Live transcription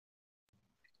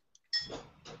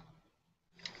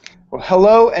Well,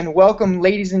 hello and welcome,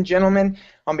 ladies and gentlemen.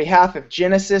 On behalf of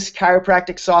Genesis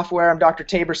Chiropractic Software, I'm Dr.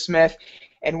 Tabor Smith,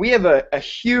 and we have a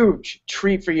huge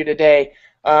treat for you today.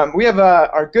 We have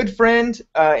our good friend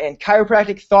and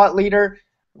chiropractic thought leader,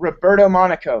 Roberto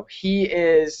Monaco. He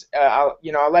is, I'll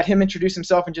let him introduce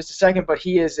himself in just a second, but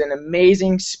he is an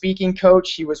amazing speaking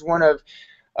coach. He was one of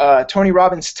Tony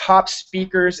Robbins' top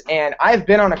speakers, and I've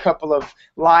been on a couple of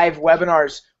live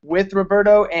webinars with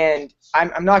Roberto, and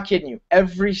I'm not kidding you.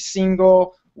 Every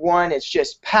single one is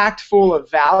just packed full of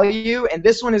value, and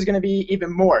this one is going to be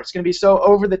even more. It's going to be so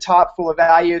over the top full of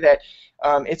value that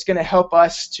it's going to help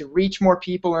us to reach more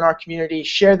people in our community,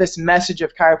 share this message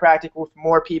of chiropractic with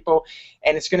more people,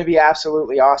 and it's going to be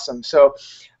absolutely awesome. So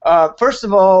first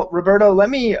of all, Roberto,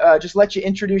 let me just let you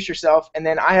introduce yourself, and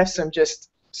then I have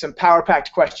some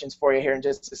power-packed questions for you here in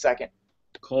just a second.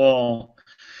 Cool.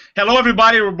 Hello,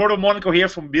 everybody. Roberto Monaco here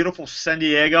from beautiful San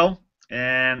Diego,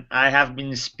 and I have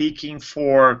been speaking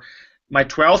for my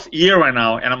 12th year right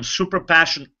now, and I'm super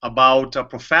passionate about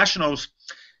professionals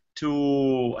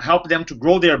to help them to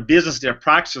grow their business, their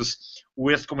practice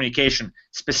with communication,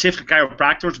 specifically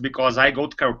chiropractors, because I go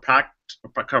to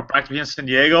chiropractor here in San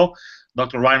Diego,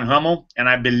 Dr. Ryan Hummel, and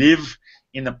I believe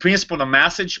in the principle, the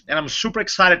message, and I'm super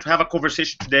excited to have a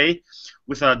conversation today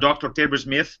with Dr. Tabor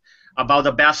Smith about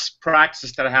the best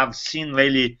practices that I have seen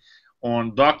lately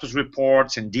on doctor's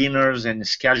reports and dinners and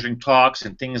scheduling talks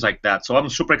and things like that. So I'm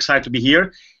super excited to be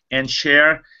here and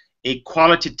share a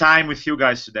quality time with you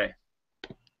guys today.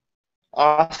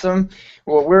 Awesome.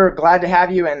 Well, we're glad to have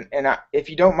you, and if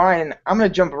you don't mind, I'm going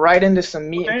to jump right into some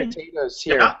meat and potatoes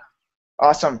here. Yeah.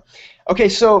 Awesome. Okay,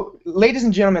 so ladies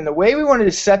and gentlemen, the way we wanted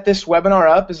to set this webinar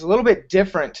up is a little bit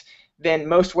different than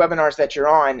most webinars that you're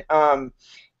on.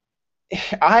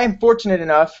 I am fortunate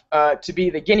enough to be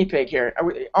the guinea pig here,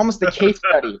 almost the case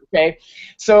study. Okay,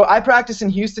 so I practice in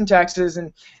Houston, Texas,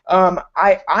 and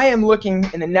I am looking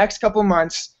in the next couple of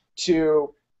months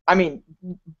to,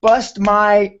 bust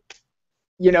my,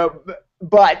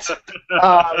 butt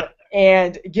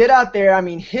and get out there.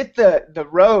 Hit the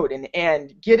road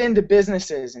and get into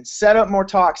businesses and set up more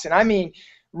talks, and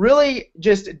really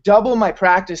just double my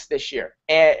practice this year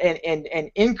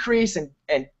and increase and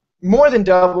more than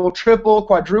double, triple,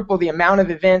 quadruple the amount of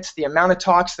events, the amount of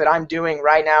talks that I'm doing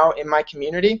right now in my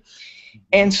community.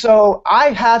 And so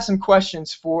I have some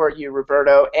questions for you,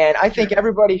 Roberto, and I think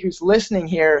everybody who's listening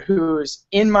here who's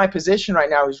in my position right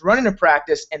now, who's running a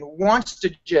practice and wants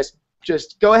to just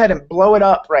go ahead and blow it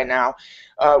up right now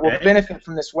will benefit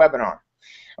from this webinar.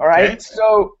 All right?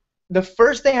 So the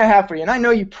first thing I have for you, and I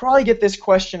know you probably get this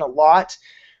question a lot,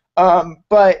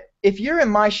 but if you're in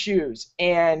my shoes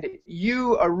and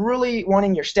you are really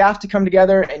wanting your staff to come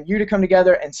together and you to come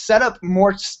together and set up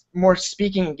more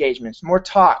speaking engagements, more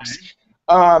talks,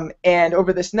 and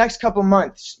over this next couple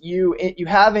months, you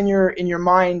have in your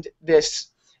mind this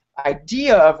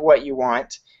idea of what you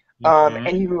want,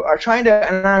 and you are trying to,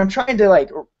 and I'm trying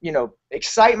to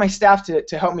excite my staff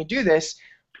to help me do this,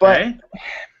 but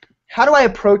how do I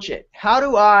approach it? How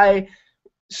do I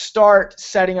start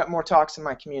setting up more talks in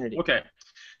my community? Okay.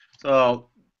 So,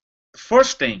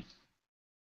 first thing,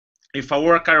 if I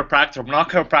were a chiropractor, I'm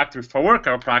not a chiropractor, if I were a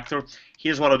chiropractor,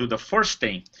 here's what I'll do. The first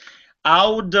thing, I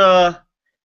would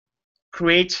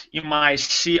create in my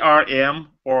CRM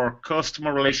or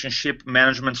customer relationship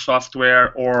management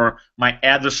software or my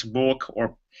address book,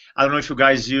 or I don't know if you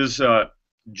guys use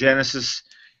Genesis,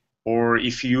 or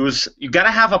if you use, you gotta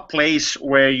have a place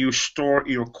where you store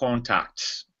your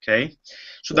contacts, okay?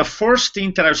 So the first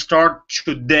thing that I start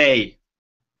today,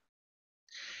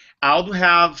 I'll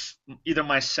have either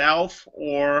myself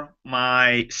or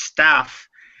my staff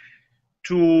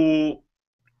to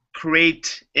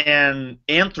create and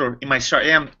enter in my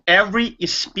CRM every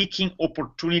speaking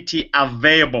opportunity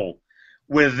available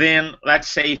within, let's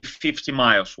say, 50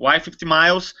 miles. Why 50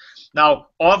 miles? Now,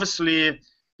 obviously,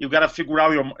 you got to figure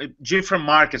out your different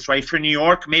markets, right? If you're in New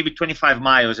York, maybe 25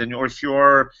 miles, or if you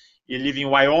live in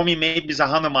Wyoming, maybe it's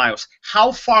 100 miles.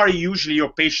 How far usually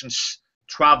your patients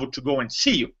travel to go and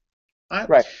see you?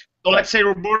 Right. So let's say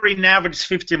Roberto in average is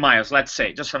 50 miles, let's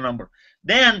say, just a number.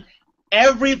 Then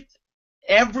every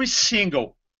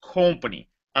single company,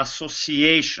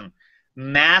 association,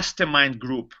 mastermind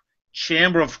group,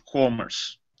 chamber of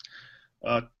commerce,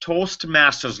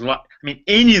 Toastmasters,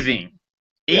 anything,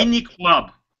 any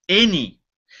club,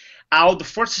 the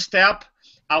first step,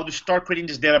 I would start creating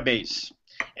this database.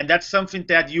 And that's something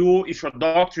that you, if you're a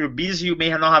doctor, you're busy, you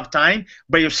may not have time,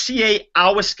 but your CA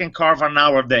always can carve an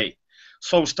hour a day.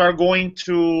 So start going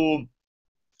to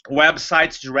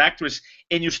websites, directories,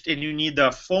 and you need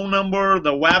the phone number,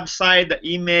 the website, the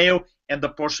email, and the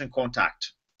person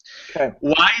contact. Okay.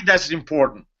 Why that's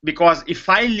important? Because if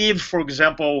I live, for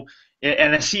example,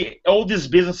 and I see all these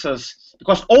businesses,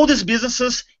 because all these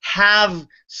businesses have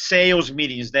sales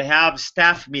meetings, they have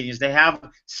staff meetings, they have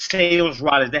sales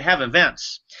rallies, they have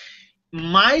events.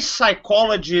 My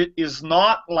psychology is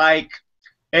not like,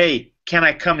 hey, can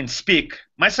I come and speak?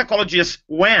 My psychology is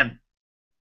when.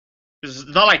 It's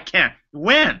not like can.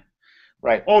 When?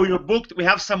 Right. Oh, you're booked. We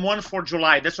have someone for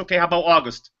July. That's okay. How about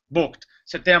August? Booked.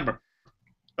 September.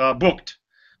 Booked.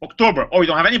 October. Oh, you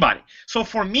don't have anybody. So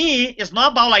for me, it's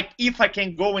not about like if I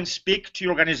can go and speak to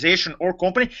your organization or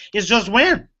company. It's just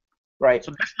when. Right.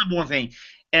 So that's number one thing.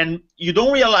 And you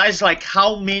don't realize like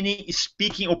how many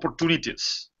speaking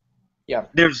opportunities. Yeah.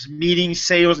 There's meetings,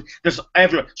 sales. There's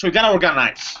everywhere. So you gotta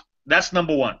organize. That's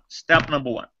number one. Step number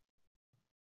one.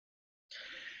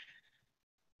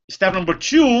 Step number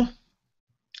two,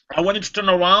 I want you to turn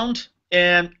around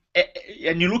and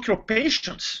you look at your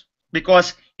patients,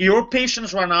 because your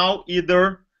patients right now,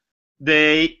 either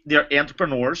they're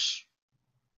entrepreneurs,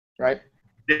 right?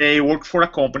 They work for a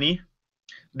company,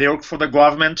 they work for the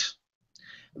government,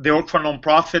 they work for a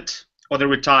nonprofit, or they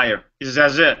retire. Is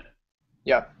that it?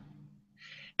 Yeah.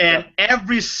 And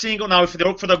every single, now if they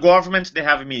work for the government, they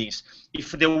have meetings.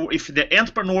 If the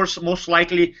entrepreneurs, most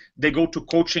likely they go to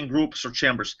coaching groups or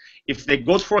chambers. If they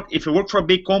work for a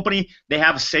big company, they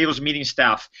have sales meeting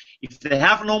staff. If they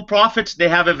have nonprofits, they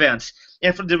have events.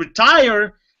 And for the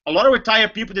retire, a lot of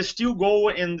retired people, they still go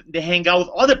and they hang out with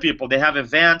other people. They have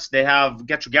events, they have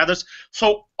get-togethers.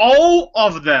 So all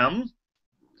of them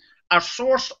are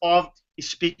source of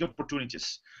speaking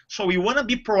opportunities. So you want to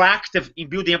be proactive in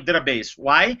building a database.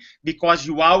 Why? Because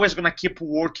you're always going to keep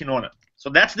working on it. So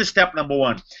that's the step number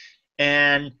one.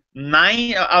 And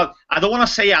I don't want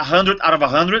to say 100 out of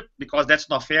 100 because that's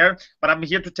not fair, but I'm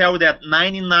here to tell you that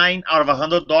 99 out of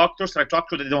 100 doctors that I talk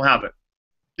to, they don't have it.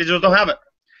 They just don't have it.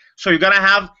 So you got to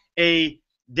have a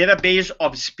database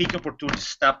of speaking opportunities.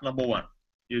 Step number one.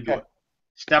 You do it.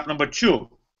 Step number two.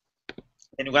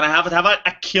 And you're going to have a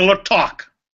killer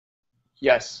talk.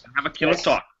 Yes. Have a killer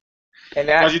talk. And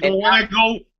because you don't want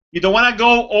to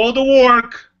go all the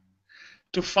work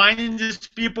to finding these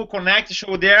people, connect,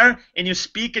 show there, and you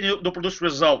speak and you don't produce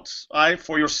results, right?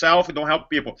 For yourself, you don't help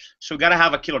people. So you gotta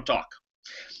have a killer talk.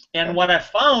 And what I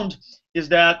found is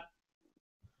that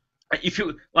if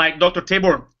you, like Dr.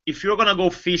 Tabor, if you're gonna go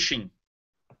fishing,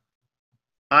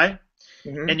 right?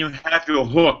 And you have your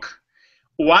hook,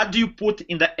 what do you put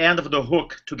in the end of the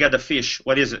hook to get the fish?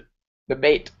 What is it? The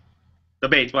bait. The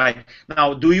bait, right?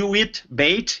 Now, do you eat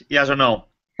bait? Yes or no?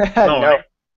 No. Right?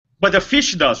 But the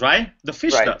fish does, right? The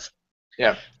fish does.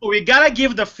 Yeah. So we gotta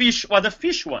give the fish what the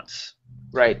fish wants.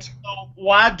 Right. So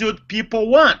what do people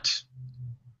want?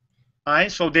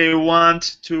 Right? So they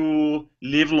want to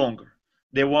live longer.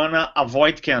 They wanna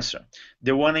avoid cancer.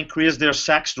 They wanna increase their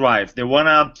sex drive. They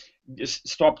wanna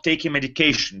stop taking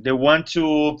medication. They want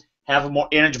to have more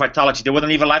energy, vitality. They wanna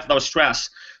live a life without stress.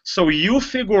 So you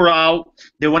figure out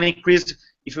they want to increase,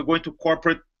 if you're going to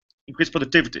corporate, increase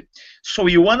productivity. So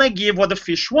you want to give what the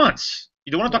fish wants.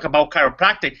 You don't want to talk about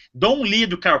chiropractic. Don't lead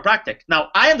to chiropractic. Now,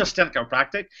 I understand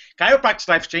chiropractic. Chiropractic is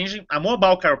life-changing. I'm all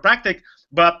about chiropractic,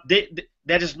 but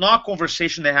that is not a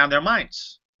conversation they have in their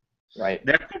minds. Right.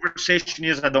 Their conversation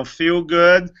is, I don't feel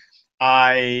good,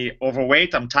 I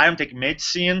overweight, I'm tired, I'm taking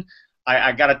medicine,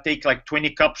 I got to take like 20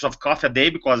 cups of coffee a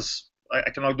day because I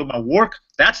cannot do my work.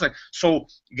 That's like, so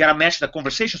you gotta match the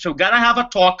conversation. So you gotta have a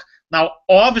talk. Now,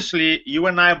 obviously, you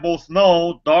and I both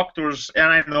know, doctors, and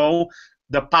I know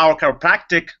the power of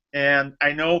chiropractic, and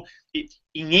I know in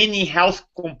any health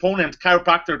component,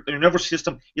 chiropractic, the nervous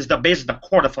system is the base, the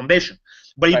core, the foundation.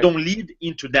 But you don't lead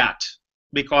into that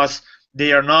because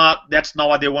they are not. That's not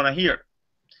what they want to hear.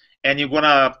 And you're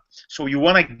gonna. So you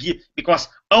want to give, because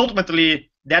ultimately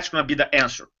that's gonna be the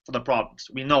answer for the problems.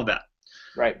 We know that.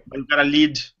 Right. But you gotta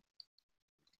lead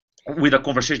with a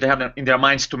conversation they have in their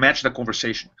minds to match the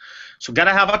conversation. So you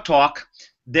gotta have a talk.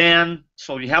 Then,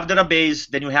 so you have the database.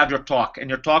 Then you have your talk, and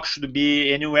your talk should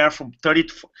be anywhere from 30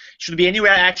 to, should be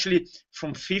anywhere actually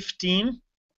from 15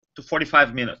 to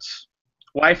 45 minutes.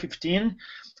 Why 15?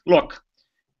 Look,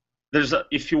 there's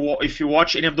if you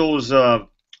watch any of those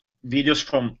videos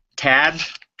from TED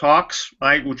Talks,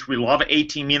 right, which we love,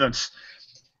 18 minutes.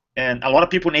 And a lot of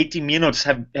people in 18 minutes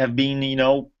have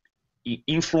been,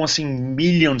 influencing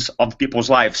millions of people's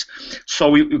lives.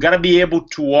 So you got to be able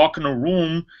to walk in a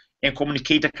room and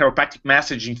communicate a chiropractic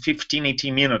message in 15,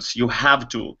 18 minutes. You have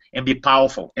to, and be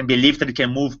powerful, and believe that it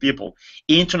can move people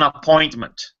into an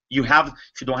appointment. If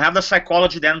you don't have the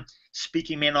psychology, then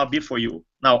speaking may not be for you.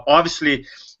 Now, obviously,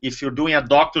 if you're doing a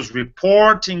doctor's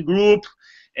reporting group,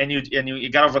 you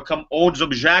got to overcome all these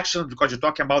objections because you're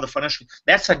talking about the financial.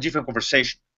 That's a different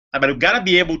conversation. But you got to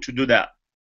be able to do that.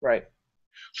 Right.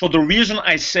 So the reason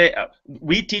I say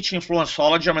we teach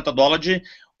Influenceology, a methodology,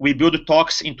 we build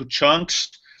talks into chunks.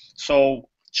 So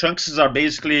chunks are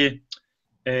basically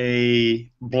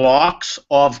blocks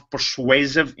of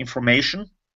persuasive information,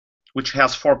 which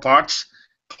has 4 parts: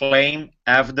 claim,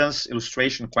 evidence,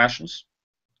 illustration, questions.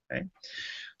 Okay.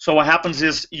 So what happens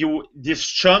is these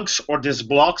chunks or these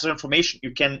blocks of information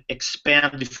you can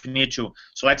expand if you need to.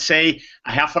 So let's say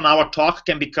a half an hour talk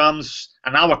can become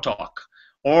an hour talk.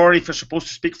 Or if you're supposed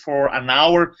to speak for an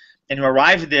hour and you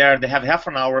arrive there, they have half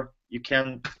an hour, you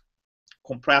can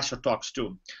compress your talks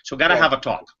too. So you gotta have a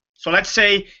talk. So let's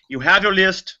say you have your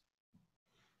list,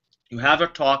 you have your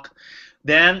talk,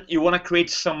 then you wanna create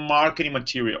some marketing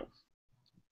material.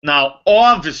 Now,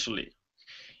 obviously,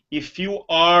 if you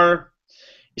are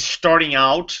starting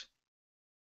out,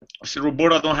 I say,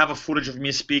 Roberto, I don't have a footage of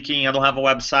me speaking, I don't have a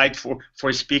website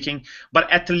for speaking, but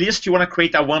at least you wanna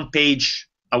create a one-page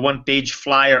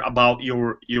flyer about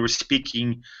your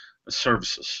speaking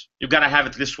services. You gotta have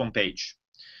at least 1 page.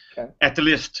 Okay. At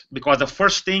least, because the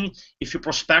first thing, if you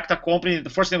prospect a company, the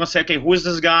first thing you're gonna say, okay, who is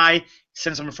this guy?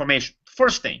 Send some information.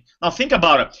 First thing. Now think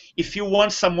about it. If you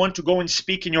want someone to go and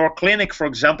speak in your clinic, for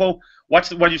example, what's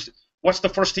the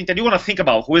first thing that you want to think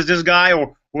about? Who is this guy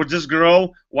or who is this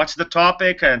girl? What's the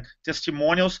topic and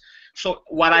testimonials? So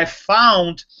what I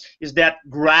found is that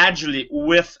gradually,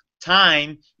 with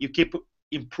time, you keep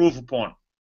improve upon.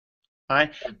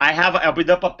 Right? I built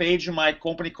up a page in my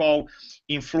company called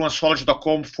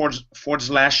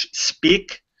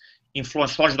influenceology.com/speak.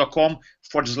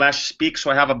 Influenceology.com/speak.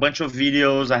 So I have a bunch of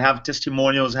videos, I have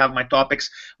testimonials, I have my topics,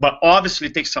 but obviously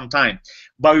it takes some time.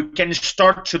 But you can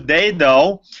start today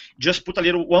though, just put a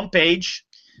little 1 page.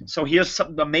 So here's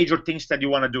the major things that you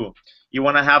want to do. You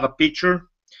want to have a picture,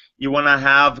 you want to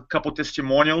have a couple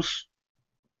testimonials.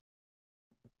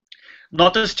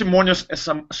 Not testimonials as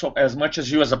much as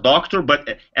you as a doctor,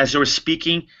 but as you're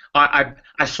speaking. I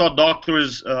saw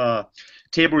doctors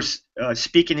tables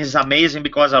speaking is amazing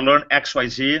because I learned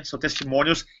XYZ. So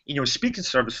testimonials in your speaking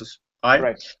services, right?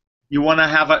 Right. You want to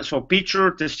have a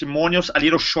picture, testimonials, a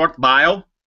little short bio.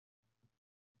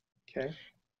 Okay.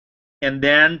 And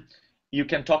then you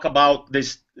can talk about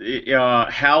this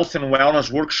health and wellness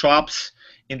workshops.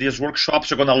 In these workshops,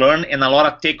 you're going to learn and a lot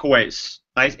of takeaways.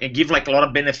 Right? And give like a lot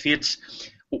of benefits.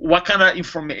 What kind of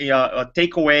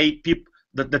takeaway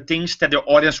the things that the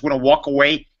audience is going to walk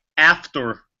away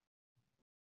after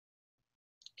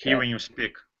hearing you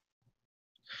speak.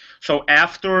 So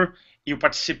after you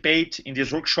participate in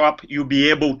this workshop, you'll be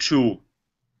able to,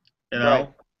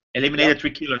 eliminate the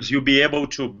 3 killers. You'll be able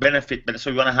to benefit. So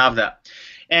you want to have that,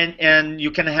 and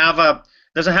you can have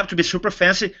doesn't have to be super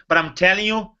fancy, but I'm telling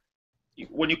you,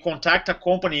 when you contact a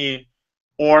company.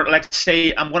 Or let's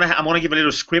say I'm gonna give a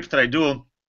little script that I do,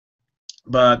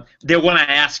 but they're gonna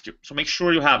ask you. So make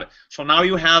sure you have it. So now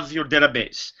you have your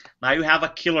database. Now you have a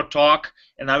killer talk,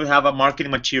 and now you have a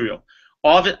marketing material.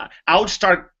 All of it, I would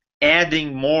start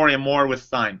adding more and more with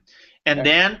time, and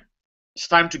then it's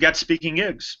time to get speaking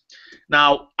gigs.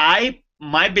 Now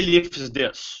my belief is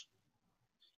this: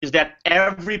 is that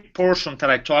every person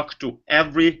that I talk to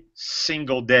every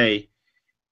single day,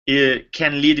 it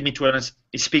can lead me to a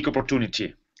speak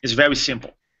opportunity. It's very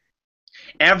simple.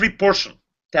 Every person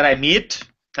that I meet,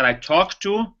 that I talk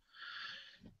to,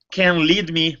 can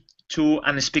lead me to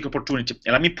a speak opportunity.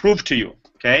 And let me prove to you,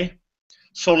 okay?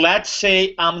 So let's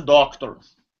say I'm a doctor,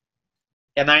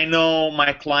 and I know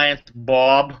my client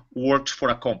Bob works for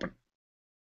a company,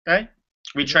 okay?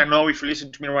 Which I know, if you listen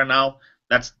to me right now,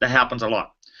 that happens a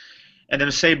lot. And then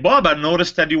you say, Bob, I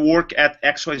noticed that you work at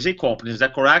XYZ company. Is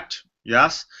that correct?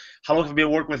 Yes. How long have you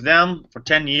been working with them? For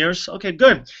 10 years. Okay,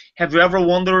 good. Have you ever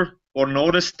wondered or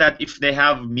noticed that if they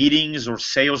have meetings or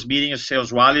sales meetings,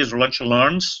 sales rallies, or lunch and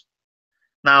learns?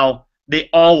 Now, they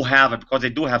all have it because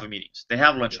they do have meetings. They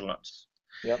have lunch and learns.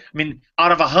 Yep. I mean,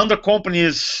 out of 100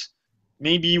 companies,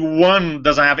 maybe 1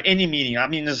 doesn't have any meeting. I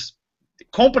mean,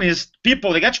 companies,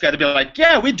 people, they get together, be like,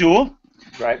 yeah, we do.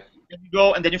 Right. And you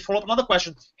go, and then you follow up another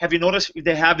question. Have you noticed if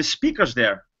they have speakers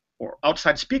there or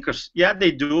outside speakers? Yeah,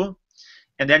 they do.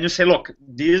 And then you say, look,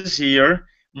 this year,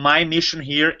 my mission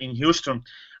here in Houston,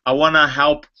 I want to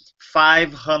help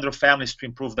 500 families to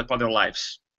improve the quality of their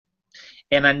lives.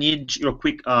 And I need your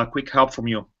quick help from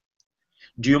you.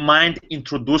 Do you mind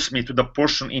introduce me to the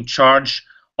person in charge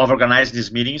of organizing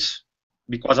these meetings?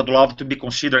 Because I'd love to be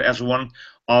considered as one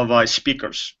of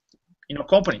speakers in your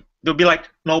company. They'll be like,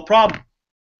 no problem.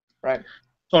 Right.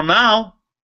 So now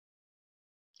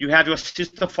you have your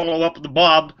assistant follow up with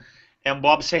Bob, and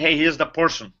Bob say, hey, here's the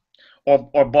person.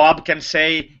 or Bob can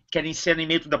say, can he send an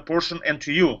email to the person and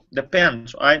to you?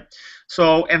 Depends, right?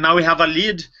 So, and now we have a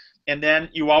lead, and then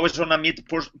you always want to meet the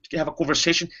person, to have a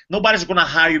conversation. Nobody's going to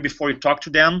hire you before you talk to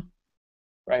them.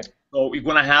 Right. So you're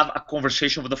going to have a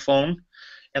conversation over the phone,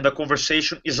 and the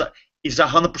conversation is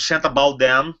 100% about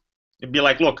them. It'd be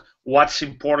like, look, what's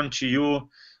important to you?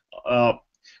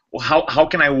 How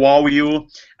can I wow you?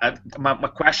 My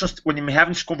questions, when I'm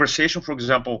having this conversation, for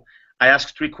example, I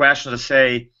ask 3 questions. I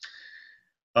say,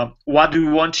 what do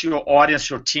you want your audience,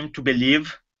 your team to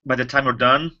believe by the time you're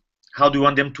done? How do you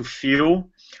want them to feel?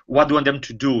 What do you want them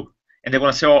to do? And they're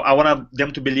going to say, oh, I want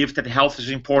them to believe that health is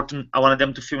important. I want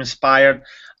them to feel inspired.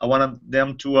 I want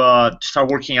them to start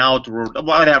working out or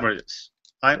whatever it is.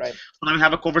 Right? Right. So now we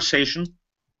have a conversation.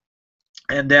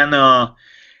 And then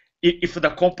if the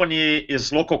company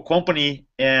is local company,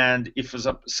 and if it's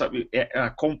a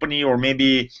company or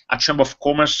maybe a chamber of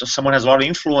commerce, someone has a lot of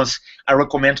influence, I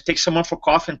recommend to take someone for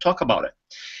coffee and talk about it.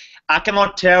 I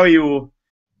cannot tell you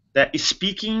that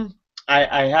speaking,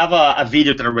 I have a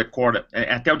video that I recorded.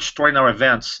 I tell the story in our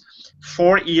events.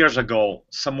 4 years ago,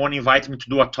 someone invited me to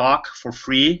do a talk for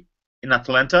free in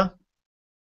Atlanta,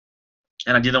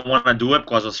 and I didn't want to do it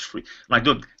because it was free. I'm like,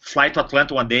 dude, fly to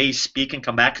Atlanta one day, speak and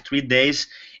come back 3 days,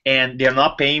 and they're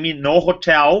not paying me, no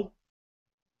hotel,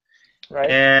 Right.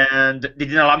 and they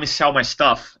didn't allow me to sell my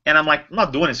stuff. And I'm like, I'm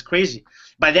not doing it, it's crazy.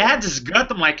 But they had this gut,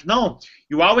 I'm like, no,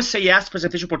 you always say yes to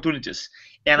presentation opportunities.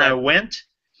 And Right. I went,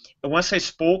 and once I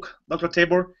spoke, Dr.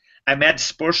 Tabor, I met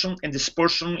this person, and this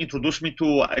person introduced me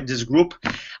to this group.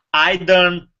 I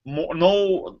done more,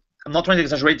 no, I'm not trying to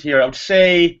exaggerate here, I would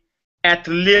say at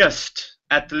least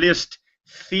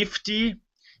 50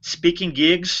 speaking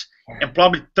gigs, and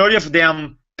probably 30 of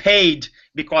them paid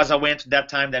because I went to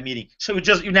that meeting. So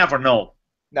you never know.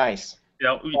 Nice. You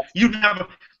know, you never.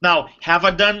 Now, have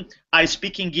I done a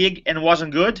speaking gig and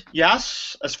wasn't good?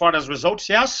 Yes. As far as results,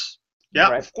 yes. Yeah,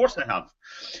 Right. of course I have.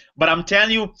 But I'm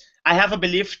telling you, I have a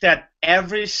belief that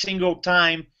every single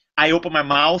time I open my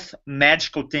mouth,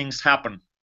 magical things happen.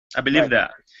 I believe Right.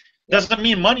 that. Doesn't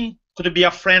mean money. Could it be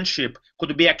a friendship?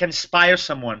 Could it be I can inspire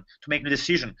someone to make the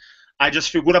decision? I just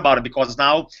feel good about it because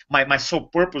now my sole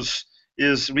purpose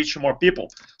is reaching more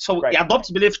people. So Right.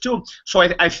 adopt belief too. So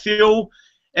I feel,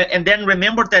 and then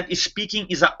remember that speaking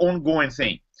is an ongoing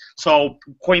thing. So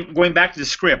going back to the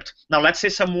script. Now let's say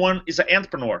someone is an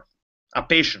entrepreneur, a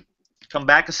patient. Come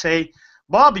back and say,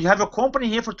 Bob, you have a company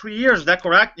here for 3 years. Is that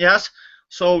correct? Yes.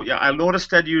 So yeah, I noticed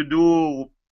that you do,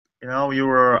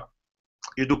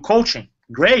 you do coaching.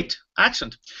 Great,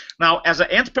 excellent. Now, as an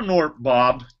entrepreneur,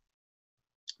 Bob,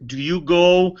 do you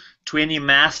go to any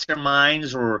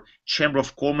masterminds or chamber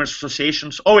of commerce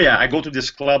associations? Oh yeah, I go to this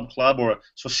club or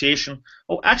association.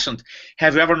 Oh, excellent.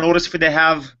 Have you ever noticed if they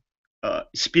have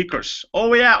speakers?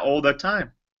 Oh yeah, all the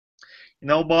time. You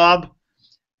know, Bob,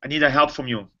 I need help from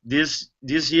you. This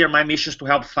year, my mission is to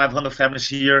help 500 families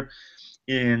here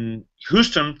in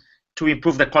Houston to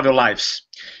improve the quality of lives.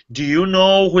 Do you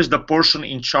know who is the person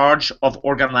in charge of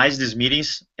organizing these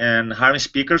meetings and hiring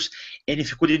speakers? And if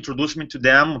you could introduce me to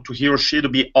them, to he or she, it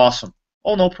would be awesome.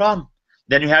 Oh, no problem.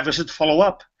 Then you have your to follow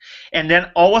up. And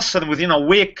then all of a sudden, within a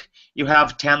week, you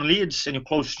have 10 leads and you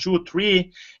close 2,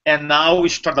 3, and now we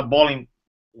start the balling.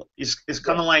 It's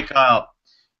kind of like a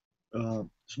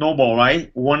snowball, right?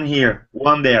 One here,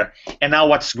 one there. And now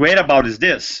what's great about is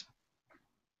this.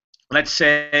 Let's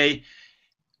say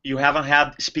you haven't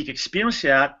had speak experience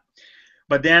yet,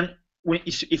 but then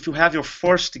if you have your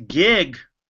first gig,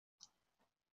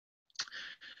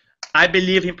 I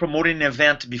believe in promoting an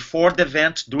event before the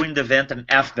event, during the event, and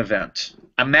after the event.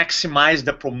 I maximize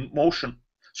the promotion.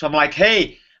 So I'm like,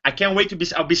 hey, I can't wait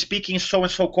I'll be speaking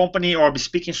so-and-so company, or I'll be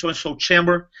speaking so-and-so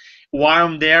chamber. While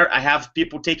I'm there, I have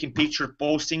people taking pictures,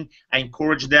 posting. I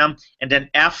encourage them. And then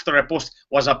after I post,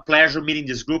 was a pleasure meeting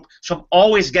this group. So I'm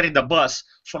always getting the buzz.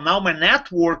 So now my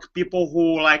network, people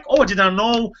who like, oh, I didn't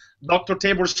know Dr.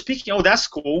 Tabor is speaking. Oh, that's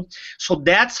cool. So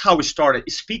that's how we started.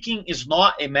 Speaking is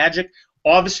not a magic.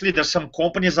 Obviously, there's some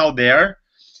companies out there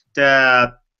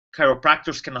that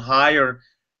chiropractors can hire.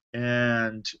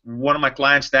 And one of my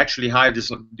clients that actually hired this,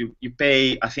 you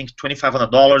pay, I think,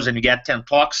 $2,500 and you get 10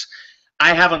 talks.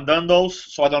 I haven't done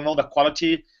those, so I don't know the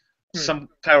quality. Some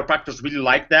chiropractors really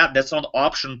like that. That's not an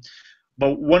option.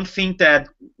 But one thing that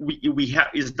we have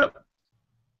is that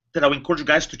I would encourage you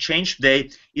guys to change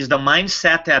today is the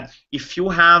mindset that if you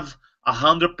have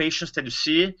 100 patients that you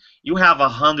see, you have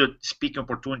 100 speaking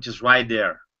opportunities right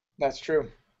there. That's true.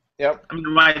 Yep. I mean,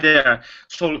 right there.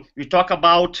 So you talk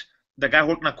about the guy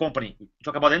working in a company. You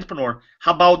talk about entrepreneur.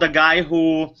 How about the guy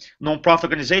non-profit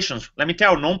organizations? Let me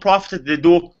tell you, non-profit, they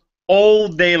do all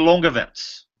day long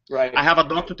events. Right. I have a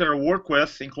doctor that I work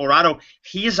with in Colorado.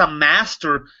 He is a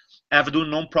master of doing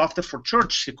non-profit for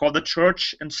church. He called the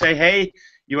church and say, hey,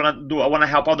 I want to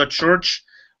help out the church.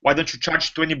 Why don't you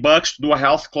charge $20 to do a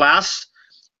health class?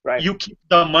 Right. You keep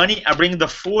the money, I bring the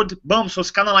food, boom. So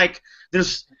it's kind of like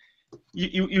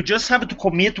you just have to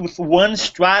commit with one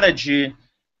strategy.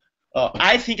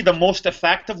 I think the most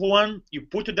effective one, you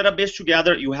put your database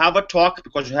together, you have a talk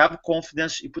because you have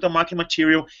confidence, you put a marketing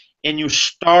material, and you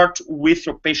start with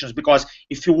your patients. Because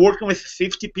if you're working with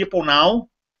 50 people now,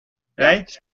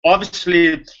 right?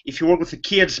 Obviously, if you work with the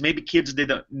kids, maybe kids they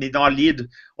don't lead,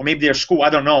 or maybe they're school, I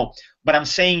don't know. But I'm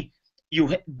saying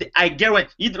I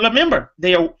guarantee. Remember,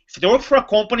 if they work for a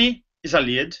company, is a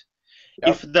lead.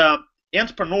 If the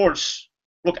entrepreneurs,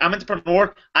 look, I'm an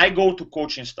entrepreneur, I go to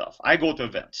coaching stuff, I go to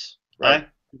events. Right?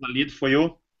 It's a lead for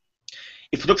you.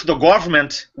 If you look for the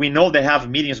government, we know they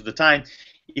have meetings at the time.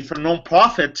 If a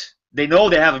non-profit, they know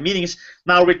they have meetings.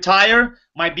 Now, retire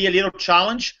might be a little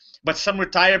challenge, but some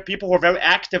retired people who are very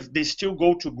active, they still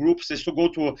go to groups, they still go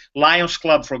to Lions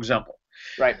Club, for example.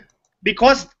 Right.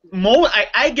 Because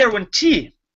I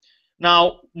guarantee,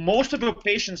 now, most of your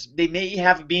patients, they may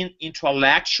have been into a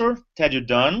lecture that you've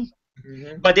done,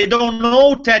 but they don't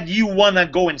know that you want to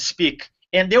go and speak.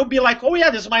 And they'll be like, oh, yeah,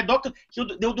 this is my doctor.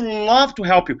 They would love to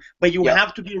help you. But you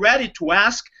have to be ready to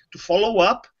ask, to follow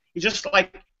up. It's just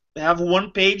like have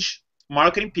one-page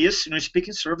marketing piece,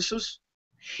 speaking services.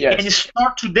 Yes. And you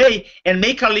start today and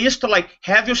make a list to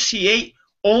have your CA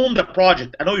own the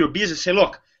project. I know you're busy. Say,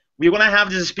 look, we're going to have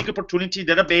this speaker opportunity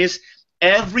database.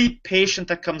 Every patient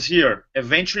that comes here,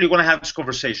 eventually you're going to have this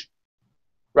conversation.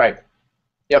 Right.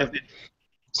 Yep.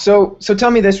 So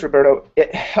tell me this, Roberto.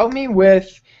 Help me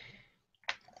with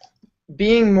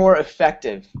being more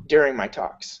effective during my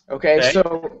talks. Okay?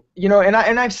 So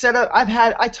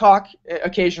I talk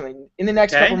occasionally. In the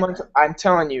next couple months, I'm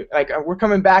telling you, we're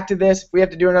coming back to this. We have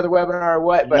to do another webinar or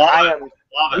what, but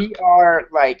we are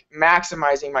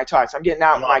maximizing my talks. I'm getting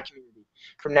out in my community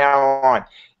from now on.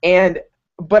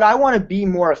 But I want to be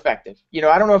more effective.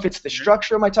 I don't know if it's the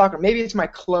structure of my talk or maybe it's my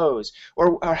close,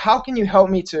 or how can you help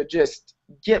me to just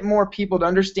get more people to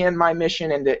understand my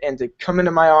mission and to come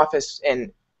into my office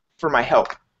and for my help.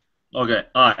 Okay,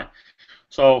 all right.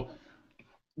 So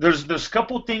there's a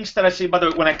couple things that I see. By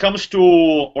the way, when it comes to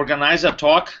organize a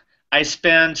talk, I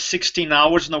spend 16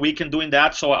 hours in a weekend doing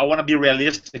that. So I want to be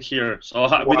realistic here. So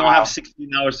we don't have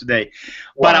 16 hours today,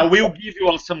 but I will give you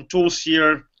all some tools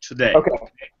here today.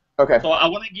 Okay. So I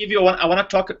want to give you I want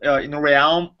to talk in the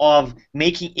realm of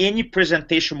making any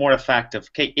presentation more effective.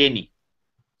 Okay, any.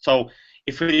 So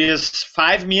if it is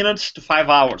 5 minutes to 5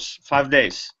 hours, 5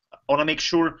 days, I want to make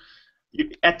sure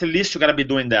at least you got to be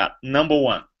doing that. Number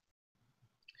one,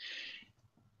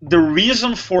 the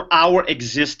reason for our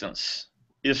existence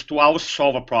is to always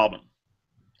solve a problem.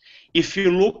 If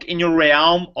you look in your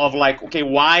realm of okay,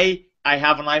 why I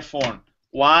have an iPhone,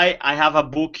 why I have a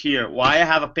book here, why I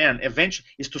have a pen, eventually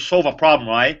is to solve a problem,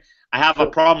 right? I have a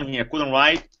problem here, I couldn't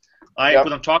write, I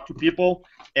couldn't talk to people,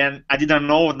 and I didn't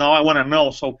know, now I want to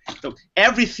know. So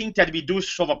everything that we do is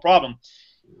to solve a problem.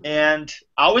 And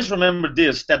I always remember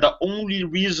this, that the only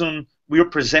reason we're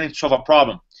presenting to solve a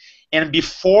problem. And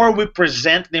before we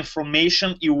present the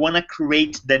information, you want to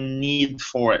create the need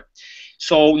for it.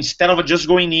 So instead of just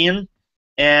going in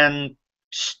and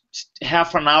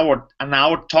half an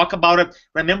hour, talk about it,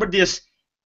 remember this,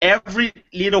 every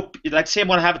little, let's say I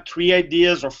want to have 3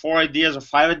 ideas or 4 ideas or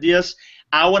 5 ideas,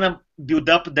 I want to build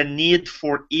up the need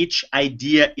for each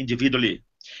idea individually.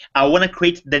 I want to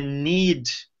create the need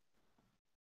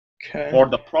for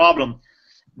the problem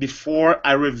before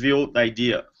I reveal the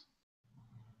idea.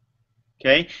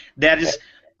 Okay? That is,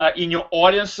 in your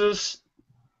audience's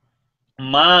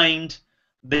mind,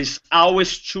 there's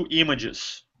always 2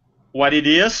 images. What it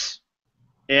is,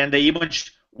 and the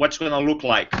image, what's going to look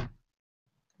like.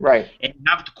 Right. And you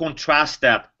have to contrast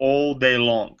that all day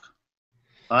long.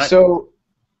 Right?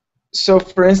 So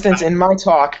for instance, in my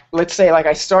talk, let's say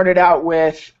I started out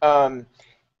with, the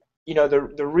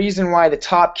reason why the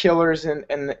top killers in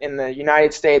the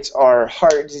United States are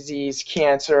heart disease,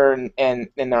 cancer, and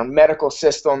our medical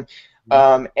system,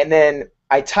 and then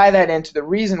I tie that into the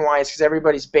reason why is because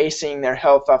everybody's basing their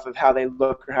health off of how they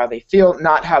look or how they feel,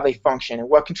 not how they function, and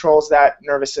what controls that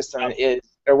nervous system is,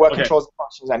 or what controls the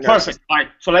functions of that nervous system. All right.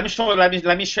 So let me show.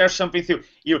 Let me share something with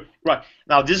you. Right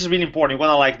now, this is really important. You're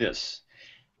gonna like this.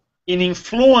 In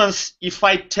influence, if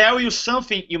I tell you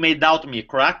something, you may doubt me.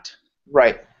 Correct?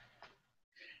 Right.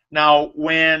 Now,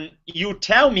 when you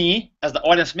tell me, as the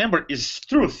audience member, is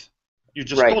truth. You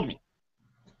just told me.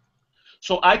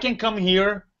 So I can come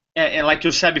here. And like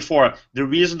you said before, the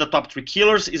reason the top 3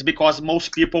 killers is because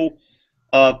most people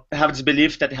have this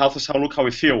belief that health is how we look, how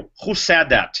we feel. Who said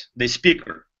that? The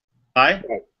speaker, right?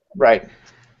 Right.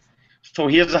 So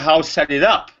here's how I set it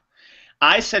up.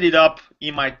 I set it up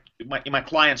in my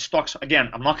clients' talks. Again,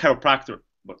 I'm not a chiropractor,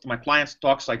 but my clients'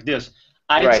 talks like this.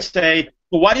 I say,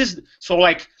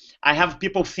 like I have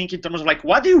people think in terms of like,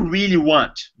 what do you really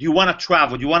want? Do you want to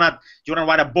travel? Do you want to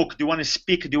write a book? Do you want to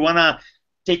speak? Do you want to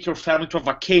take your family to a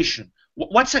vacation?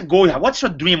 What's a goal? What's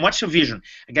your dream? What's your vision?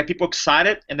 I get people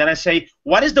excited, and then I say,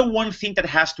 what is the one thing that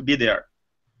has to be there?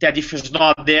 That if it's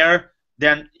not there,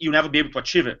 then you'll never be able to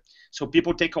achieve it. So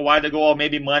people take a while to go, oh,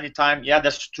 maybe money, time. Yeah,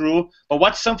 that's true. But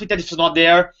what's something that if it's not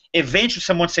there, eventually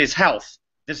someone says health.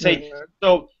 They say,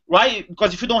 so, right?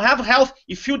 Because if you don't have health,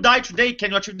 if you die today,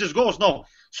 can you achieve these goals? No.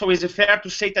 So is it fair to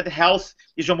say that health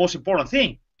is your most important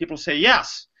thing? People say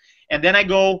yes. And then I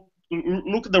go,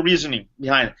 look at the reasoning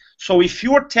behind it. So if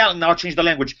you're telling, now change the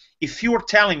language, if you're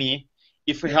telling me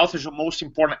if health is your most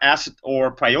important asset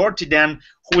or priority, then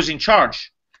who's in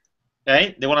charge?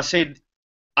 Okay? They want to say,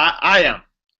 I am.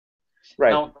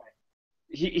 Right. Now,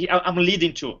 I'm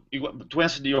leading to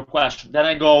answer your question. Then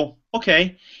I go,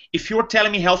 okay, if you're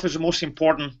telling me health is the most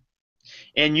important,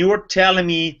 and you're telling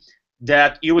me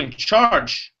that you're in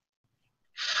charge,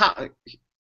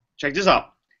 check this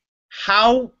out.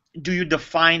 How do you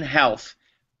define health?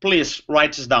 Please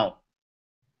write this down.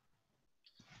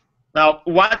 Now,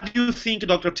 what do you think,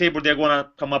 Dr. Tabor, they're going to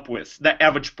come up with, the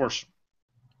average person?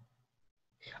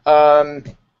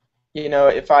 You know,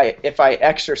 if I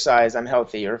exercise, I'm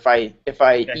healthy, or if I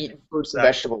eat fruits and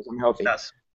vegetables, I'm healthy.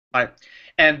 That's right.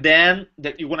 And then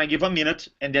you're gonna give a minute,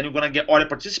 and then you're gonna get all the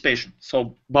participation.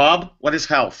 So, Bob, what is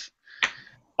health?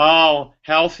 Oh,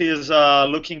 health is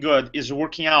looking good, is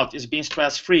working out, is being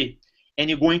stress-free, and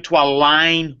you're going to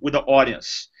align with the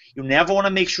audience. You never want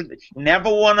to make sure. You never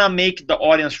want to make the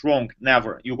audience wrong.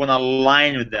 Never. You're gonna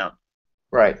align with them.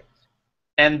 Right.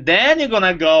 And then you're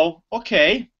gonna go,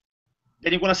 okay.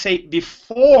 Then you're going to say,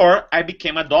 before I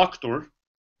became a doctor,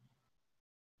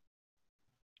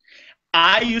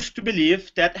 I used to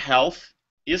believe that health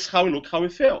is how we look, how we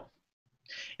feel.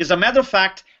 As a matter of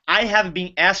fact, I have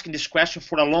been asking this question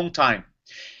for a long time,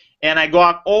 and I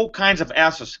got all kinds of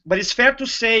answers. But it's fair to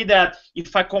say that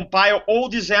if I compile all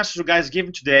these answers you guys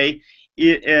given today,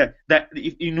 that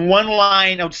in one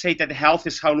line I would say that health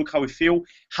is how we look, how we feel.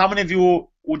 How many of you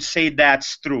would say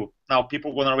that's true? Now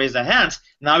people are going to raise their hands.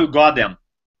 Now you got them.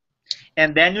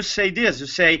 And then you say this. You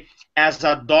say, as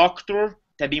a doctor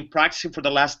that I've been practicing for the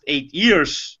last 8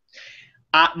 years,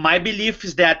 my belief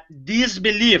is that this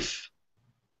belief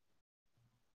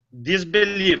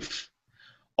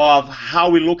of how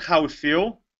we look, how we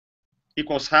feel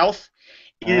equals health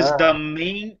is the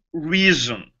main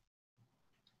reason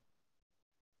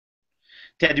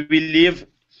that we live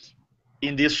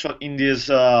in this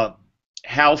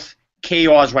health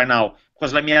chaos right now.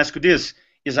 Because let me ask you this: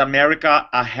 is America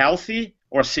a healthy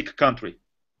or a sick country?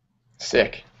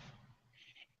 Sick.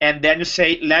 And then you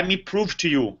say, let me prove to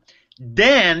you.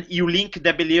 Then you link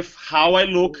the belief, how I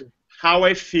look, how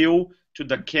I feel, to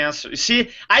the cancer. You see,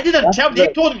 I didn't tell.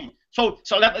 They told me. So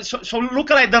look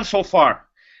what I've done so far.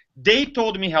 They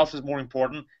told me health is more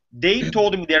important. They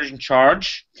told me they're in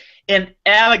charge. And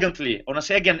elegantly, I want to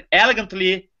say again,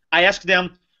 elegantly, I asked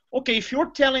them, okay, if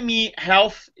you're telling me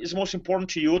health is most important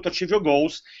to you to achieve your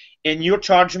goals, and you're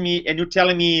charging me, and you're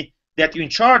telling me that you're in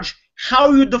charge,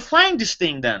 how you define this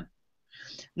thing then?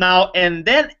 Now, and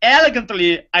then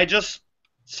elegantly, I just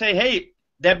say, hey,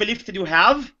 that belief that you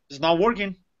have is not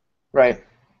working. Right.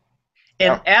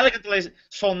 And elegantly,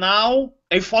 so now,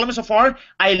 are you following me so far?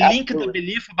 I link the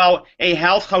belief about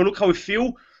health, how we look, how we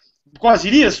feel, because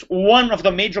it is one of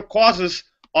the major causes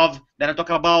of, then I talk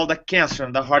about the cancer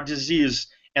and the heart disease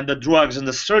and the drugs and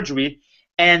the surgery.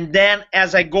 And then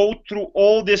as I go through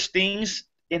all these things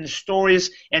in stories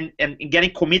and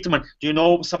getting commitment, do you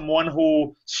know someone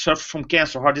who suffers from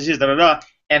cancer, heart disease,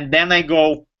 and then I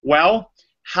go, well,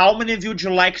 how many of you would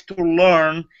you like to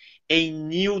learn a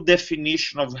new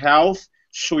definition of health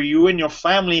so you and your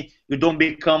family, you don't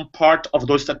become part of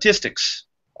those statistics?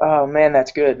 Oh, man,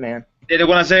 that's good, man. They're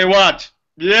going to say what?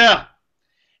 Yeah.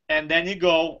 And then you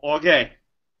go, okay,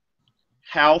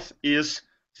 health is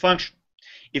function.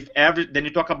 Then you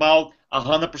talk about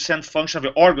 100% function of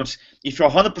your organs. If you're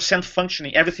 100%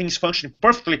 functioning, everything is functioning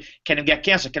perfectly, can you get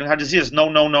cancer? Can you have disease? No,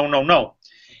 no, no, no, no.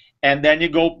 And then you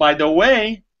go, by the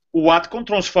way, what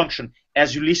controls function?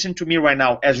 As you listen to me right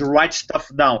now, as you write stuff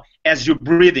down, as you're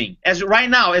breathing, as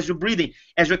you're breathing,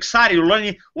 as you're excited, you're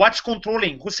learning what's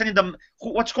controlling, who's sending them,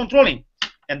 what's controlling.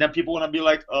 And then people are going to be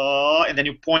like, oh, and then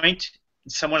you point,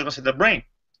 someone's going to say the brain.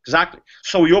 Exactly.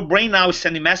 So your brain now is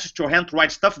sending message to your hand to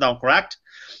write stuff down, correct?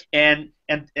 And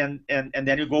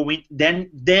then you go in.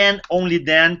 Then only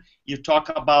then you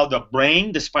talk about the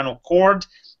brain, the spinal cord,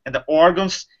 and the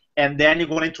organs, and then you're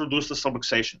going to introduce the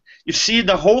subluxation. You see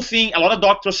the whole thing. A lot of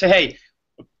doctors say, "Hey,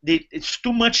 it's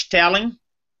too much telling."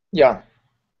 Yeah.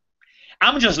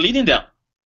 I'm just leading them,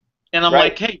 and I'm Right.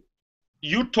 like, "Hey,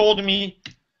 you told me."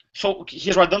 So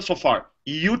here's what I've done so far.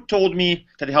 You told me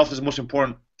that health is the most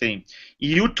important thing.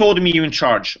 You told me you're in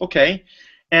charge, okay?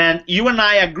 And you and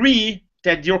I agree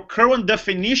that your current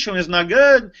definition is not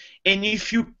good. And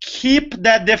if you keep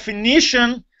that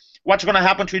definition, what's going to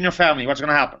happen to you and your family? What's going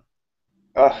to happen?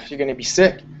 You're gonna be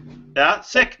sick. Yeah,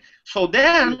 sick. So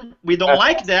then we don't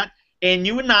like that, and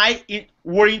you and I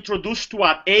were introduced to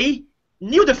what? A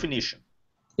new definition.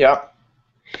 Yeah.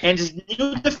 And this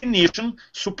new definition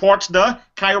supports the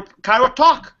chiro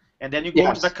talk. And then you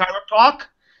go to the chiro talk,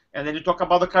 and then you talk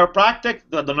about the chiropractic,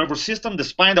 the nervous system, the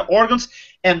spine, the organs,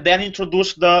 and then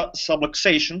introduce the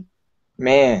subluxation.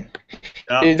 Man,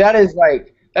 dude, that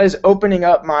is opening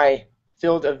up my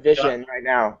field of vision right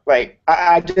now. Like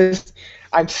I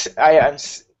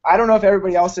don't know if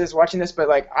everybody else is watching this, but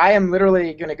like I am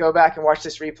literally gonna go back and watch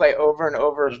this replay over and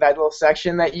over, that little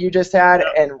section that you just had,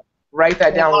 and write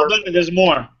that down. There's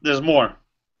more. There's more.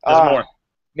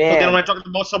 Man. So then when I talk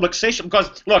about subluxation,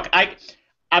 because look, I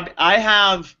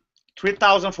have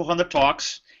 3,400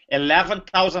 talks,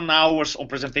 11,000 hours on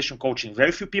presentation coaching.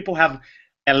 Very few people have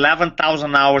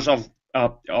 11,000 hours of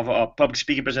public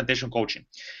speaking presentation coaching.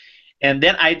 And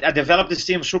then I developed this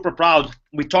team. Super proud.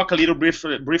 We talk a little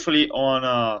briefly on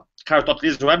Chiro Talk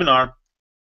Leaders webinar.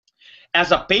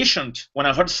 As a patient, when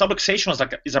I heard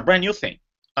subluxation, it's a brand new thing.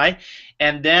 Right?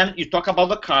 And then you talk about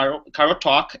the chiro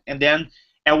talk, and then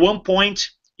at one point,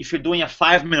 if you're doing a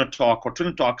 5-minute talk or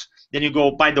 2-minute talks, then you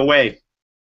go, by the way,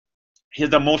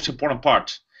 here's the most important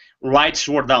part. Write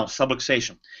the word down,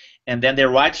 subluxation. And then they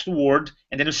write the word,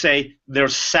 and then you say,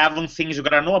 there's 7 things you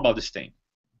gotta know about this thing.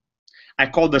 I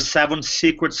call the 7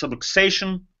 secrets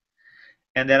subluxation,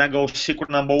 and then I go secret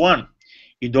number 1.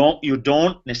 You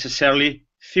don't necessarily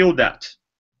feel that.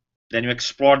 Then you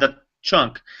explore that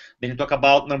chunk. Then you talk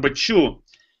about number 2.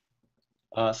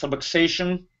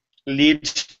 Subluxation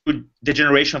leads to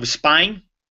degeneration of the spine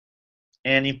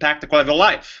and impact the quality of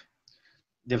life.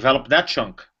 Develop that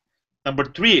chunk. Number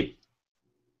 3,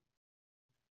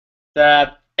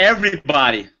 that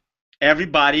everybody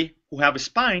who have a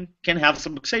spine can have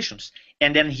subluxations.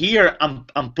 And then here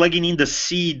I'm plugging in the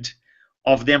seed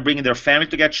of them bringing their family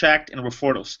to get checked and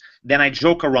referrals. Then I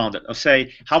joke around it. I'll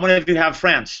say, how many of you have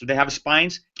friends? Do they have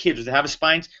spines? Kids, do they have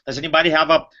spines? Does anybody have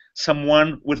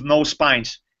someone with no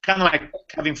spines? Kind of like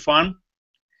having fun.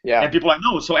 Yeah. And people are like,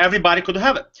 no, so everybody could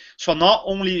have it. So not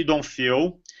only you don't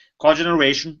feel,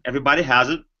 cogeneration, everybody has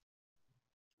it.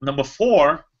 Number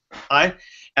 4, I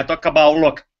talk about,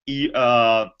 look,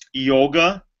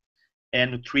 yoga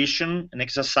and nutrition and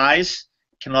exercise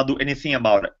cannot do anything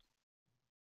about it.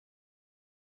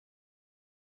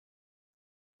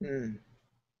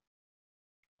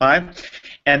 Right?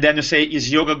 And then you say,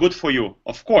 is yoga good for you?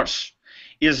 Of course.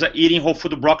 Is eating whole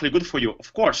food broccoli good for you?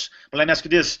 Of course. But let me ask you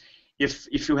this: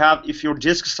 if your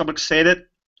disc is subluxated,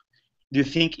 do you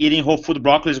think eating whole food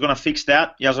broccoli is going to fix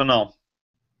that? Yes or no?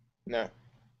 No.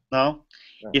 No.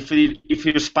 If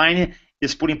your spine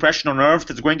is putting pressure on nerve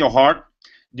that's going to your heart,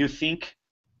 do you think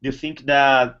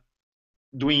that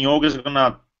doing yoga is going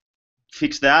to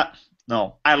fix that?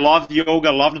 No. I love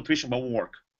yoga, love nutrition, but it won't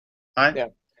work. Right? Yeah.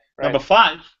 Right. Number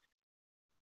 5,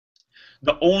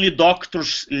 the only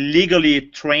doctors legally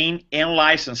trained and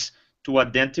licensed to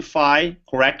identify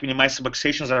correct minimize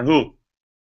subluxations are who?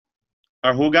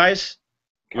 Are who, guys?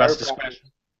 You ask this question.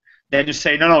 Then you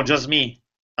say, no, just me.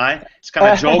 Right? It's kind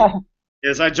of a joke.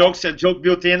 It's a joke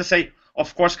built in. Say,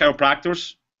 of course,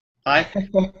 chiropractors. Right?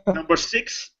 Number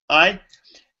 6,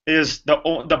 is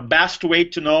the best way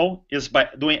to know is by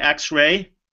doing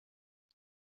X-ray.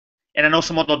 And I know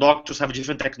some other doctors have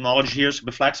different technology here, so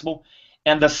be flexible.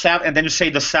 And then you say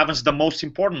the 7th is the most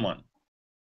important one.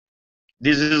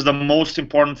 This is the most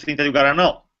important thing that you gotta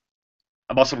know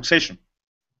about subluxation.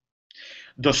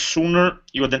 The sooner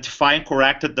you identify and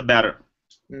correct it, the better.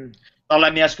 Now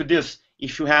let me ask you this: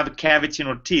 if you have a cavity in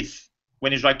your teeth,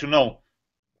 when would you like to know?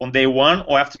 On day 1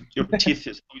 or after your teeth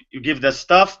is? You give that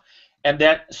stuff, and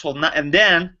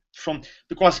then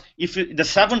because if the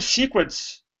 7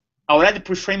 secrets already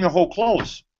pre-frame your whole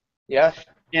close. Yeah.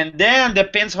 And then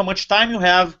depends how much time you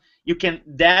have.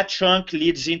 That chunk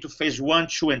leads into phase 1,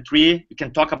 2, and 3. You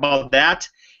can talk about that,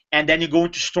 and then you go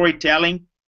into storytelling.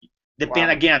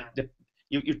 Again,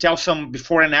 you tell some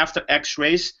before and after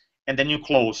X-rays, and then you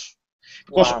close.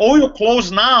 Because Wow. all your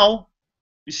clothes now,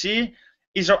 you see,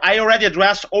 I already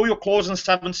addressed all your clothes and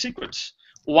 7 secrets.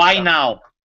 Why Yeah. now?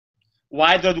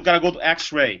 Why do I gotta go to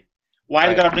X-ray? Why do I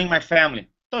Right. gotta bring my family?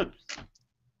 Dude.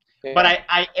 But Yeah.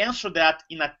 I answer that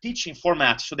in a teaching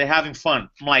format, so they're having fun.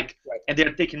 I'm like, Right. and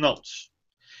they're taking notes.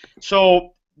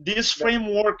 So this Yeah.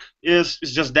 framework is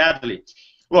just deadly.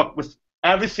 Look, with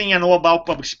everything I know about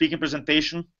public speaking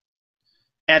presentation,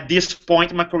 at this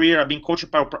point in my career, I've been coaching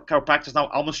chiropractic now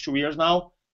almost 2 years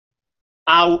now.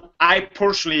 I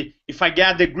personally, if I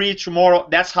get a degree tomorrow,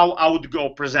 that's how I would go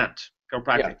present Yeah.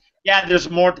 chiropractic. Yeah, there's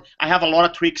more. I have a lot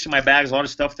of tricks in my bags, a lot of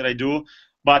stuff that I do,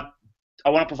 but I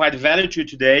want to provide value to you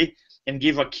today and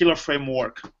give a killer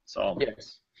framework. So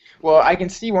Yes. Well, I can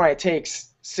see why it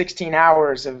takes 16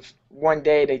 hours of one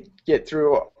day to get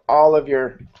through all of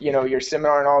your, your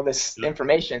seminar and all this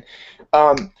information.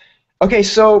 Um, okay,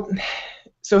 so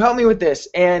help me with this,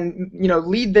 and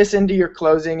lead this into your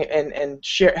closing, and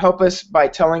help us by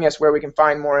telling us where we can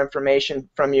find more information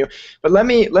from you. But let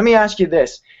me ask you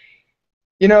this.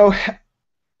 You know,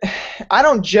 I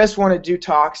don't just want to do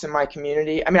talks in my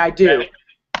community. I mean, I do,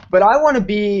 but I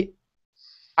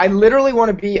literally want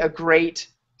to be a great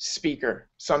speaker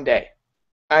someday.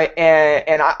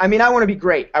 I mean, I want to be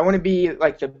great. I want to be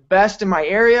like the best in my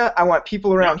area. I want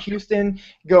people yeah, around Houston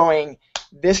going,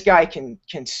 this guy can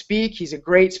speak. He's a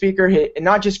great speaker. And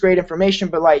not just great information,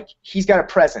 but like he's got a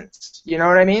presence. You know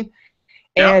what I mean?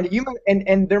 yeah. And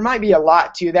and there might be a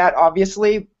lot to that,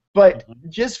 obviously, but Mhm.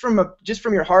 just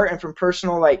from your heart and from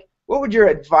personal, like, what would your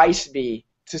advice be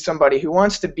to somebody who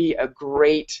wants to be a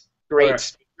great Okay.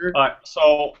 speaker? All right.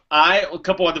 So a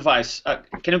couple of advice.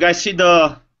 Can you guys see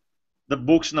the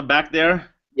books in the back there?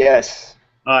 Yes.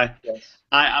 All right. Yes.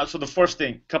 So the first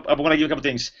thing, I'm gonna give you a couple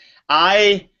things.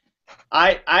 I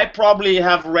I probably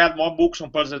have read more books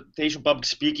on presentation, public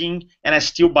speaking, and I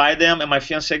still buy them. And my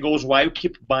fiance goes, "Why you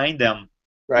keep buying them?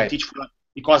 You Right. teach for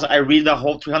because I read the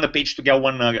whole 300 page to get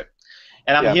one nugget."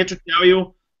 And Yeah. I'm here to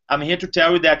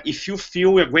tell you that if you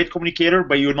feel you're a great communicator,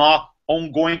 but you're not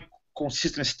ongoing,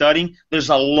 consistent studying, there's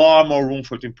a lot more room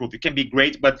for it to improve. You can be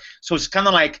great, but so it's kind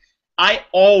of like I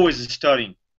always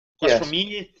studying because for Yes.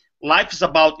 me, life is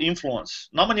about influence,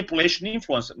 not manipulation.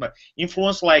 Influence, but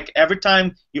influence. Like every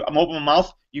time I'm open my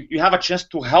mouth, you have a chance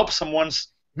to help someone's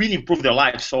really improve their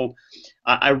life. So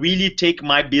I really take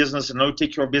my business and I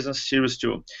take your business serious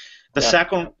too. Yeah.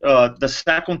 The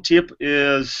second tip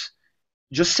is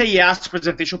just say yes to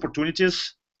presentation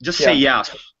opportunities. Just say Yeah.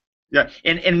 yes. Yeah,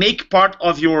 and make part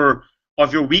of your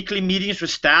weekly meetings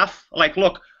with staff. Like,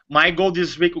 look, my goal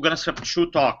this week we're gonna set up 2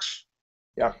 talks,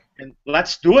 Yeah. and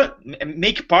let's do it. And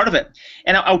make part of it.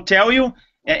 And I'll tell you,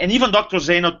 and even Dr.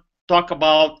 Zeno talk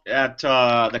about at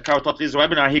the Carol Taught this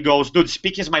webinar. He goes, dude,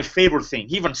 speaking is my favorite thing.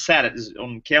 He even said it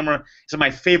on camera. It's my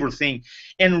favorite thing,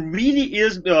 and really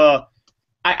is.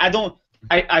 I don't.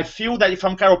 I feel that if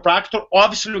I'm a chiropractor,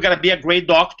 obviously you gotta be a great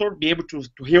doctor, be able to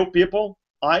heal people,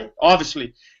 right?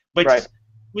 Obviously, Right.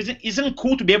 but isn't it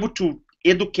cool to be able to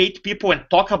educate people and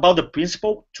talk about the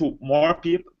principle to more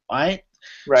people, right?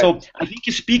 Right. So I think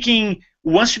speaking,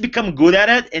 once you become good at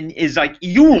it, and is like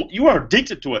you are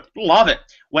addicted to it, you love it.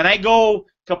 When I go a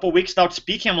couple weeks without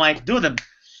speaking, I'm like, dude,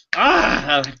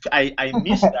 I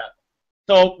miss that.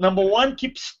 So number one,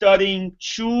 keep studying.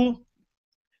 2,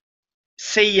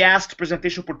 say yes to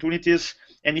presentation opportunities,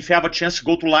 and if you have a chance to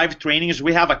go to live trainings,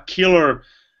 we have a killer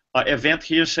event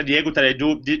here in San Diego that I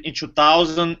do in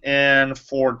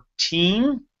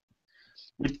 2014.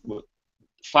 We,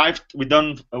 we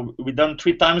done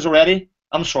 3 times already.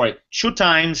 I'm sorry, 2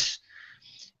 times,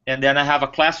 and then I have a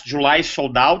class July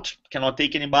sold out. Cannot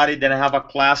take anybody. Then I have a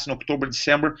class in October,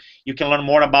 December. You can learn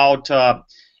more about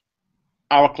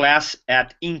our class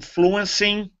at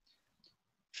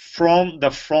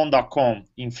influencingfromthefront.com.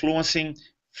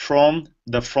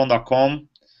 Influencingfromthefront.com,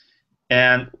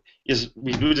 and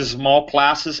we do these small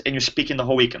classes, and you speak in the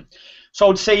whole weekend. So I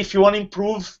would say if you want to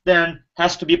improve, then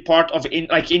has to be part of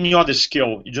like any other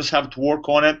skill. You just have to work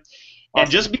on it, and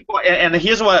Awesome. just because. And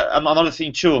here's another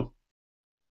thing too.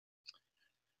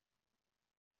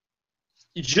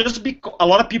 Just because a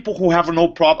lot of people who have no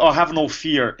problem or have no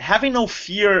fear, having no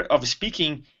fear of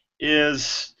speaking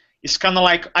is kind of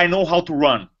like I know how to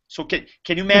run. So can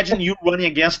you imagine you running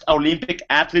against an Olympic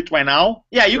athlete right now?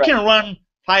 Yeah, you Right. can run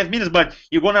 5 minutes, but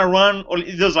you're gonna run, or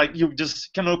it does like you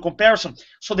just cannot comparison.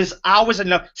 So there's always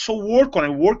enough. So work on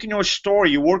it. Work in your story.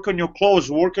 You work on your clothes.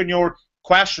 Work on your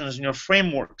questions and your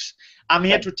frameworks. I'm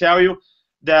here Right. to tell you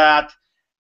that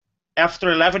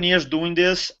after 11 years doing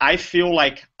this, I feel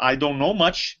like I don't know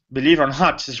much. Believe it or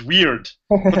not, it's weird,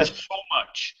 but there's so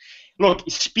much. Look,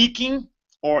 speaking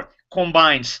or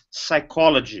combines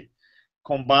psychology,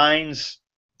 combines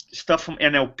stuff from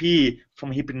NLP,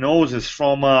 from hypnosis,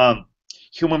 from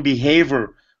human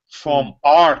behavior, from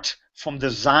art, from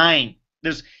design.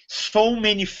 There's so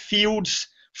many fields,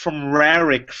 from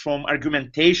rhetoric, from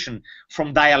argumentation,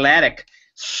 from dialectic,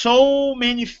 so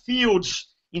many fields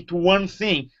into one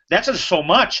thing. That's just so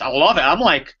much. I love it. I'm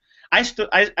like, I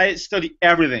study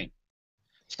everything.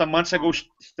 Some months I go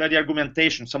study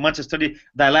argumentation. Some months I study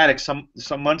dialectic. Some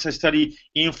months I study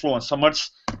influence. Some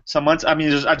months I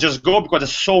mean I just go because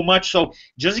there's so much. So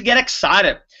just get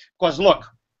excited because look,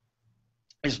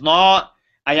 it's not.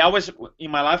 I always in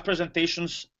my live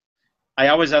presentations I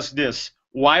always ask this: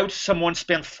 why would someone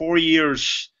spend 4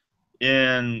 years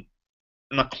in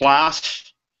a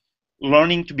class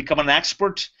learning to become an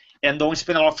expert and don't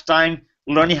spend a lot of time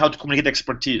learning how to communicate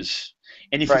expertise?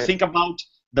 And if you think about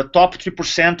the top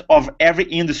 3% of every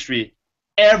industry,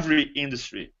 they're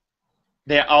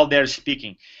out there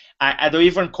speaking. I don't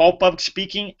even call public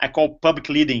speaking, I call public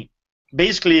leading.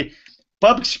 Basically,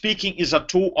 public speaking is a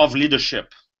tool of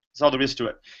leadership. That's all there is to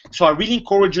it. So I really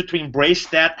encourage you to embrace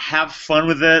that, have fun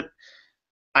with it.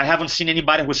 I haven't seen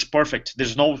anybody who's perfect.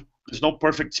 There's no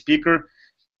perfect speaker,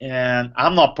 and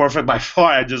I'm not perfect by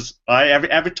far.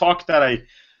 Every talk that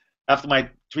after my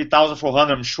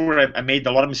 3,400, I'm sure I made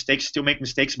a lot of mistakes, still make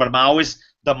mistakes, but I'm always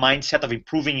the mindset of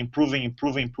improving,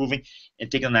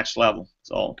 and taking the next level.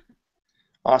 So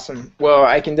awesome. Well,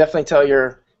 I can definitely tell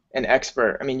you're an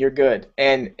expert. I mean, you're good,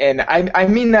 and I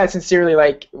mean that sincerely.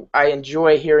 Like, I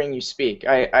enjoy hearing you speak.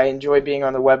 I enjoy being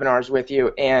on the webinars with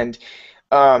you, and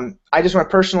I just want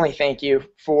to personally thank you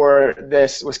for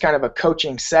this. Was kind of a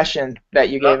coaching session that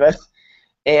you gave us.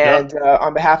 And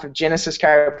on behalf of Genesis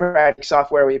Chiropractic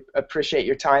Software, we appreciate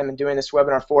your time in doing this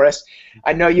webinar for us.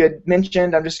 I know you had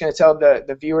mentioned, I'm just going to tell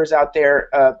the viewers out there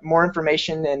more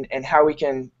information and how we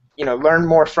can learn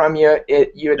more from you.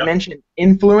 You had mentioned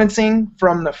influencing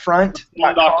from the front.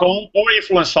 .com or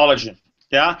Influenceology.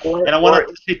 Yeah, and I want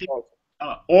to say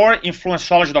or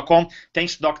Influenceology.com.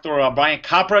 Thanks to Dr. Brian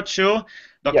Capra too.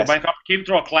 Dr. Brian Capra came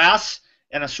to our class.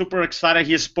 And I'm super excited.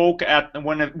 He spoke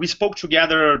when we spoke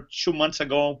together 2 months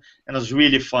ago, and it was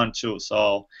really fun too.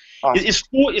 So awesome. It's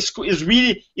cool. It's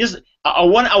really I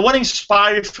want to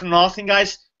inspire you for nothing,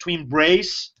 guys, to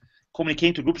embrace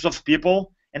communicating to groups of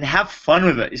people and have fun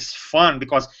with it. It's fun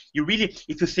because if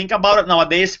you think about it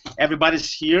nowadays,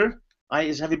 everybody's here.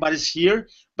 Everybody's here.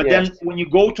 But then when you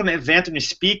go to an event and you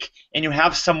speak and you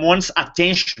have someone's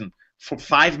attention for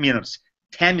 5 minutes,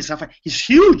 10 minutes, it's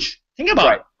huge. Think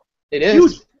about it. It is.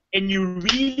 Huge. And you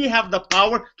really have the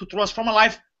power to transform a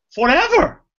life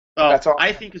forever. That's awesome.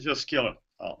 I think it's just killer.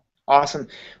 Awesome.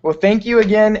 Well, thank you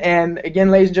again. And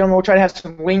again, ladies and gentlemen, we'll try to have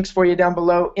some links for you down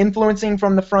below.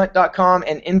 Influencingfromthefront.com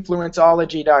and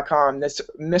Influenceology.com. This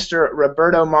Mr.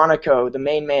 Roberto Monaco, the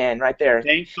main man right there.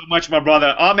 Thanks so much, my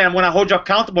brother. Oh, man, I'm going to hold you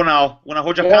accountable now. I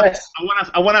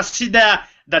want to see the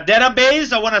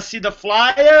database. I want to see the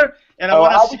flyer. And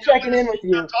I'll be checking in with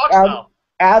you.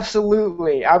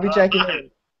 Absolutely. I'll be checking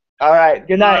in. All right.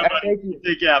 Good night. Thank you.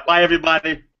 Take care. Bye,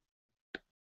 everybody.